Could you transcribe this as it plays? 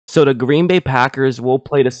So the Green Bay Packers will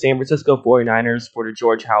play the San Francisco 49ers for the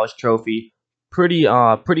George Halas Trophy. Pretty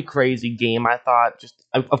crazy game, I thought. Just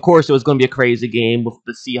of course it was going to be a crazy game with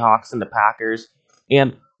the Seahawks and the Packers.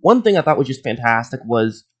 And one thing I thought was just fantastic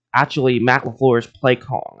was actually Matt LaFleur's play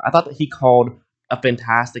calling. I thought that he called a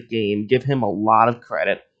fantastic game. Give him a lot of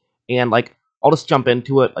credit. And like I'll just jump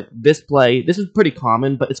into it. Like this play, this is pretty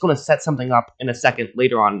common, but it's going to set something up in a second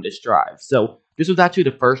later on in this drive. So this was actually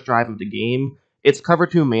the first drive of the game. It's cover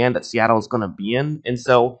two man that Seattle is going to be in, and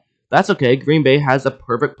so that's okay. Green Bay has a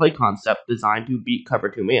perfect play concept designed to beat cover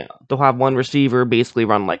two man. They'll have one receiver basically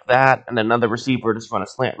run like that, and another receiver just run a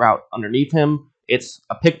slant route underneath him. It's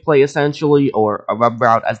a pick play essentially, or a rub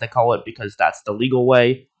route as they call it, because that's the legal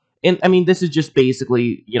way. And I mean, this is just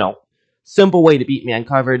basically, simple way to beat man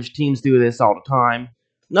coverage. Teams do this all the time.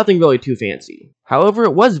 Nothing really too fancy. However,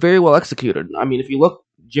 it was very well executed. I mean, if you look,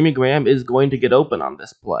 Jimmy Graham is going to get open on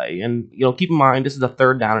this play. And, keep in mind, this is a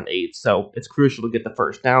 3rd down and 8, so it's crucial to get the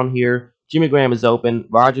first down here. Jimmy Graham is open.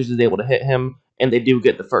 Rodgers is able to hit him, and they do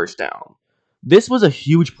get the first down. This was a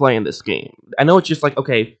huge play in this game. I know it's just like,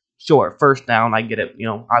 okay, sure, first down, I get it.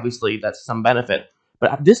 Obviously that's some benefit.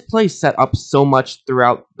 But this play set up so much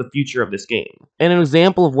throughout the future of this game. And an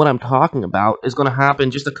example of what I'm talking about is going to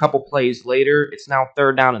happen just a couple plays later. It's now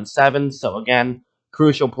 3rd down and 7, so again,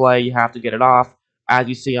 crucial play. You have to get it off. As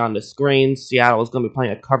you see on the screen, Seattle is going to be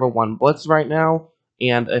playing a cover 1 blitz right now.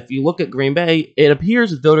 And if you look at Green Bay, it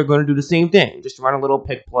appears as though they're going to do the same thing. Just run a little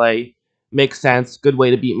pick play. Makes sense. Good way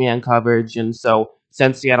to beat man coverage. And so,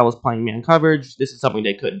 since Seattle is playing man coverage, this is something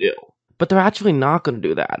they could do. But they're actually not going to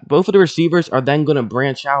do that. Both of the receivers are then going to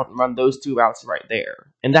branch out and run those 2 routes right there.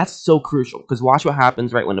 And that's so crucial, because watch what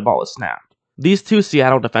happens right when the ball is snapped. These 2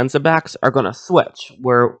 Seattle defensive backs are going to switch,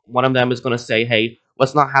 where one of them is going to say, hey,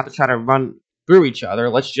 let's not have to try to run through each other.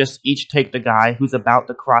 Let's just each take the guy who's about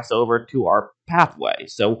to cross over to our pathway.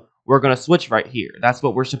 So we're going to switch right here. That's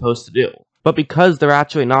what we're supposed to do. But because they're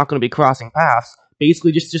actually not going to be crossing paths,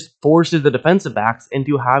 basically just forces the defensive backs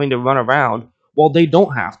into having to run around while they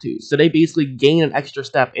don't have to. So they basically gain an extra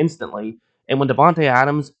step instantly. And when Davante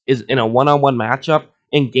Adams is in a one-on-one matchup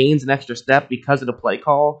and gains an extra step because of the play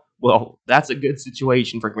call, well, that's a good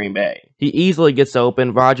situation for Green Bay. He easily gets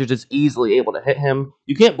open. Rodgers is easily able to hit him.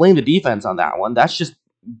 You can't blame the defense on that one. That's just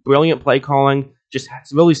brilliant play calling. Just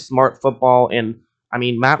really smart football. And, I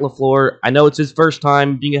mean, Matt LaFleur, I know it's his first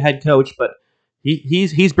time being a head coach, but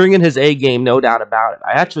he's bringing his A game, no doubt about it.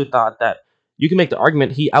 I actually thought that you can make the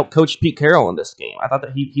argument he outcoached Pete Carroll in this game. I thought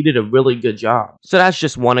that he did a really good job. So that's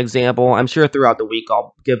just one example. I'm sure throughout the week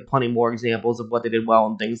I'll give plenty more examples of what they did well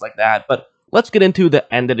and things like that. But let's get into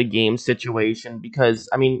the end of the game situation because,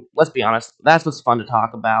 I mean, let's be honest, that's what's fun to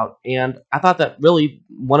talk about. And I thought that really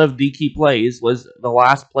one of the key plays was the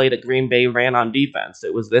last play that Green Bay ran on defense.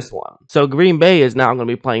 It was this one. So Green Bay is now going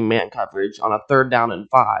to be playing man coverage on a 3rd down and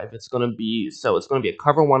 5. It's going to be a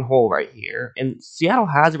cover 1 hole right here. And Seattle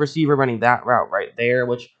has a receiver running that route right there,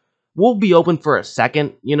 which will be open for a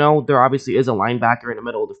second. There obviously is a linebacker in the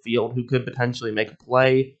middle of the field who could potentially make a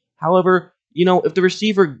play. However, if the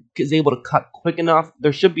receiver is able to cut quick enough,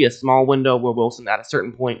 there should be a small window where Wilson at a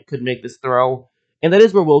certain point could make this throw. And that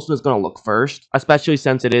is where Wilson is going to look first, especially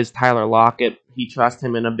since it is Tyler Lockett. He trusts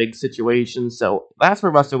him in a big situation, so that's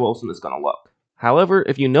where Russell Wilson is going to look. However,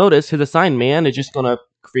 if you notice, his assigned man is just going to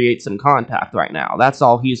create some contact right now. That's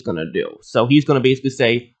all he's going to do. So he's going to basically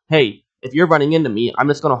say, hey, if you're running into me, I'm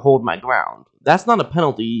just going to hold my ground. That's not a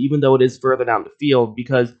penalty, even though it is further down the field,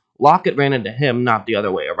 because Lockett ran into him, not the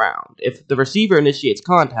other way around. If the receiver initiates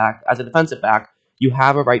contact as a defensive back, you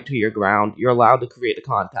have a right to your ground. You're allowed to create the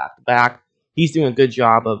contact back. He's doing a good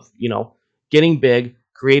job of, getting big,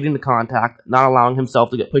 creating the contact, not allowing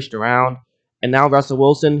himself to get pushed around. And now Russell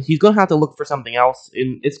Wilson, he's going to have to look for something else,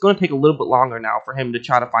 and it's going to take a little bit longer now for him to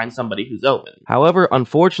try to find somebody who's open. However,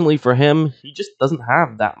 unfortunately for him, he just doesn't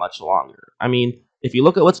have that much longer. I mean, if you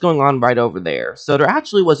look at what's going on right over there, so there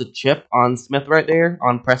actually was a chip on Smith right there,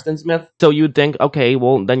 on Preston Smith. So you'd think, okay,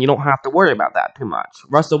 well, then you don't have to worry about that too much.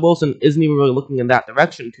 Russell Wilson isn't even really looking in that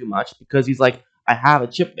direction too much because he's like, I have a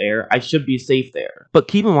chip there, I should be safe there. But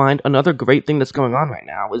keep in mind, another great thing that's going on right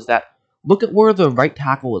now is that look at where the right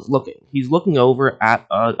tackle is looking. He's looking over at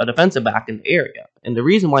a defensive back in the area. And the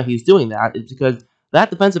reason why he's doing that is because that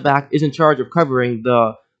defensive back is in charge of covering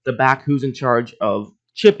the back who's in charge of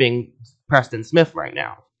chipping Preston Smith right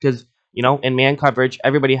now. Because, in man coverage,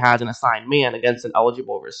 everybody has an assigned man against an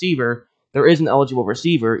eligible receiver. There is an eligible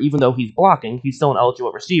receiver, even though he's blocking, he's still an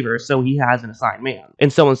eligible receiver, so he has an assigned man.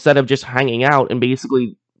 And so instead of just hanging out and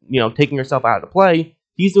basically, taking yourself out of the play,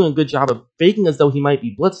 he's doing a good job of faking as though he might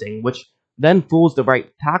be blitzing, which then fools the right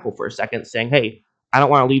tackle for a second, saying, hey, I don't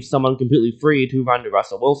want to leave someone completely free to run to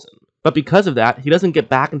Russell Wilson. But because of that, he doesn't get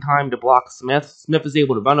back in time to block Smith. Smith is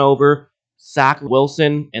able to run over, sack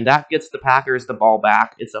Wilson, and that gets the Packers the ball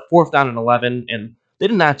back. It's a 4th down and 11, and they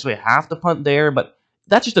didn't actually have to punt there, but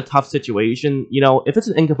that's just a tough situation. If it's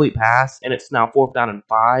an incomplete pass and it's now 4th down and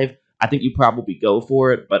 5, I think you probably go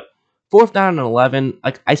for it. But 4th down and 11,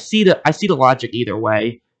 like I see the logic either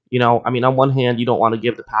way. On one hand, you don't want to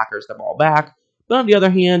give the Packers the ball back, but on the other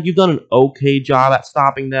hand, you've done an okay job at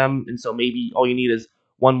stopping them, and so maybe all you need is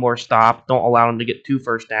one more stop. Don't allow them to get 2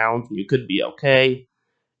 first downs, and you could be okay.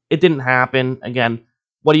 It didn't happen. Again,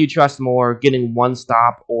 what do you trust more, getting one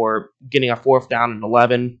stop or getting a 4th down and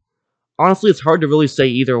 11? Honestly, it's hard to really say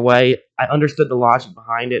either way. I understood the logic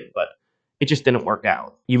behind it, but it just didn't work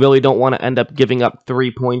out. You really don't want to end up giving up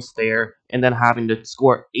 3 points there and then having to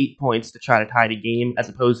score 8 points to try to tie the game as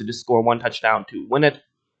opposed to just score 1 touchdown to win it.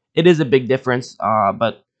 It is a big difference,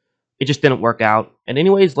 but it just didn't work out. And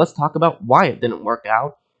anyways, let's talk about why it didn't work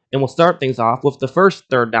out. And we'll start things off with the first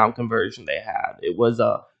 3rd down conversion they had. It was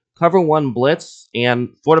a cover 1 blitz, and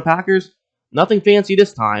for the Packers, nothing fancy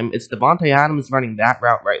this time. It's Davante Adams running that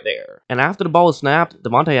route right there. And after the ball was snapped,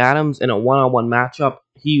 Davante Adams in a one-on-one matchup,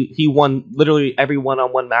 he won literally every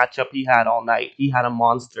one-on-one matchup he had all night. He had a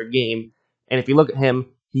monster game. And if you look at him,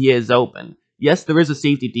 he is open. Yes, there is a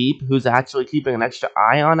safety deep who's actually keeping an extra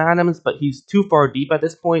eye on Adams, but he's too far deep at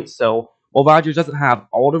this point, so while Rodgers doesn't have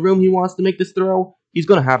all the room he wants to make this throw, he's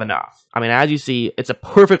going to have enough. As you see, it's a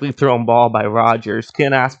perfectly thrown ball by Rodgers.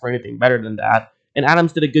 Can't ask for anything better than that. And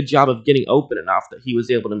Adams did a good job of getting open enough that he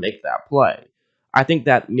was able to make that play. I think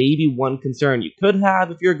that maybe one concern you could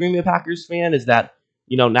have if you're a Green Bay Packers fan is that,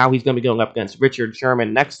 now he's going to be going up against Richard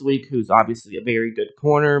Sherman next week, who's obviously a very good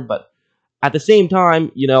corner, but at the same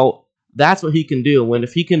time, that's what he can do. And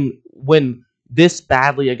if he can win this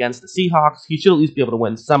badly against the Seahawks, he should at least be able to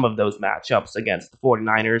win some of those matchups against the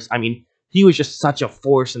 49ers. He was just such a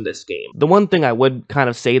force in this game. The one thing I would kind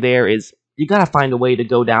of say there is you got to find a way to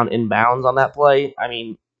go down inbounds on that play.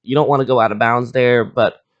 You don't want to go out of bounds there,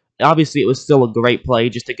 but obviously it was still a great play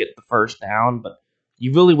just to get the first down. But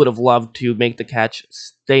you really would have loved to make the catch,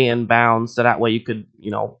 stay in bounds, so that way you could,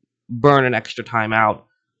 burn an extra timeout.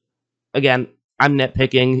 Again, I'm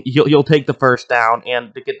nitpicking. You'll take the first down,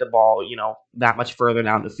 and to get the ball, that much further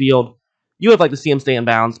down the field, you would like to see him stay in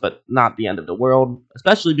bounds, but not the end of the world,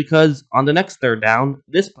 especially because on the next 3rd down,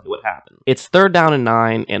 this play would happen. It's 3rd down and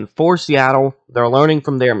 9, and for Seattle, they're learning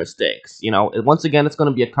from their mistakes. Once again, it's going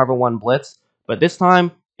to be a cover 1 blitz, but this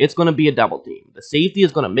time, it's going to be a double team. The safety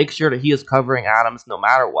is going to make sure that he is covering Adams no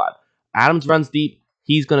matter what. Adams runs deep,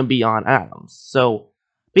 he's going to be on Adams. So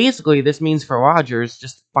basically, this means for Rodgers,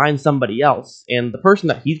 just find somebody else. And the person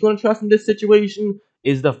that he's going to trust in this situation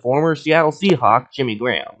is the former Seattle Seahawk, Jimmy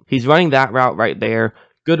Graham. He's running that route right there.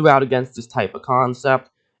 Good route against this type of concept.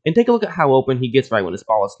 And take a look at how open he gets right when his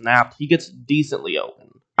ball is snapped. He gets decently open.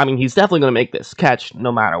 He's definitely going to make this catch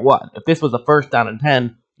no matter what. If this was a 1st down and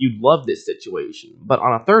 10, you'd love this situation. But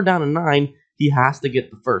on a 3rd down and 9, he has to get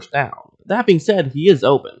the first down. That being said, he is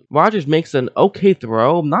open. Rodgers makes an okay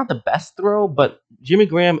throw, not the best throw, but Jimmy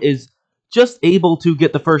Graham is just able to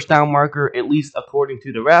get the first down marker, at least according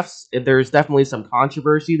to the refs. There's definitely some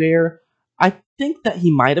controversy there. I think that he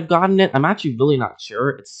might have gotten it. I'm actually really not sure.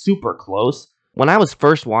 It's super close. When I was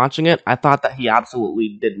first watching it, I thought that he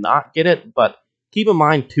absolutely did not get it, but keep in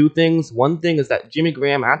mind 2 things. One thing is that Jimmy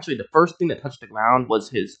Graham, actually the first thing that touched the ground was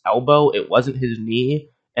his elbow. It wasn't his knee.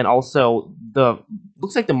 And also,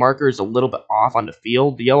 looks like the marker is a little bit off on the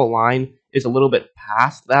field. The yellow line is a little bit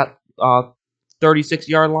past that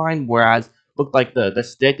 36-yard line, whereas looked like the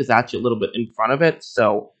stick is actually a little bit in front of it.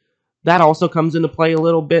 So that also comes into play a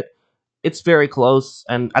little bit. It's very close,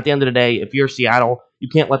 and at the end of the day, if you're Seattle, you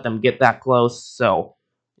can't let them get that close. So,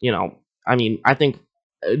 I think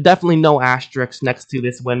definitely no asterisks next to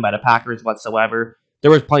this win by the Packers whatsoever.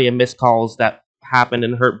 There was plenty of missed calls that happened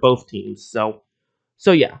and hurt both teams.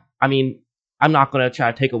 So yeah, I'm not going to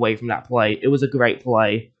try to take away from that play. It was a great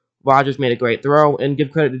play. Rodgers made a great throw, and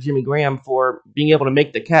give credit to Jimmy Graham for being able to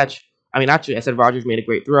make the catch. Actually, I said Rodgers made a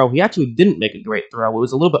great throw. He actually didn't make a great throw. It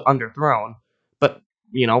was a little bit underthrown, but,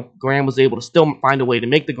 Graham was able to still find a way to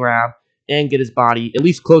make the grab and get his body at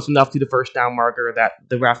least close enough to the first down marker that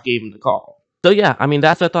the ref gave him the call. So yeah,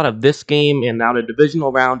 that's what I thought of this game, and now the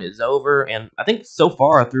divisional round is over, and I think so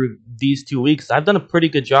far through these 2 weeks, I've done a pretty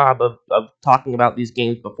good job of talking about these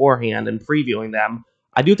games beforehand and previewing them.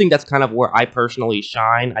 I do think that's kind of where I personally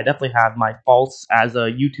shine. I definitely have my faults as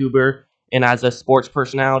a YouTuber and as a sports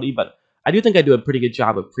personality, but I do think I do a pretty good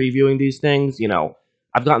job of previewing these things.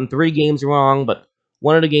 I've gotten 3 games wrong, but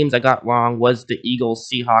one of the games I got wrong was the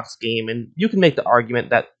Eagles-Seahawks game, and you can make the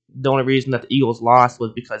argument that The only reason that the Eagles lost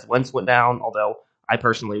was because Wentz went down, although I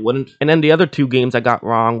personally wouldn't. And then the other two games I got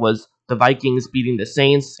wrong was the Vikings beating the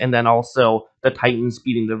Saints, and then also the Titans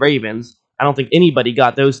beating the Ravens. I don't think anybody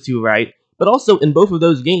got those two right. But also, in both of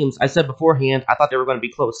those games, I said beforehand, I thought they were going to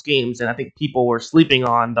be close games, and I think people were sleeping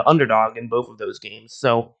on the underdog in both of those games.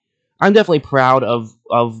 So I'm definitely proud of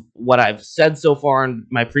what I've said so far in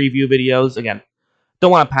my preview videos. Again, don't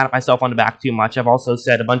want to pat myself on the back too much. I've also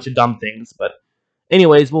said a bunch of dumb things, but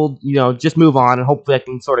anyways, we'll, just move on, and hopefully I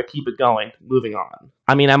can sort of keep it going, moving on.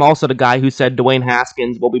 I mean, I'm also the guy who said Dwayne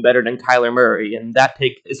Haskins will be better than Kyler Murray, and that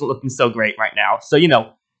take isn't looking so great right now. So,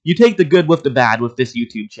 you take the good with the bad with this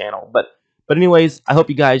YouTube channel. But anyways, I hope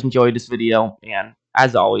you guys enjoyed this video, and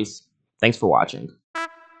as always, thanks for watching.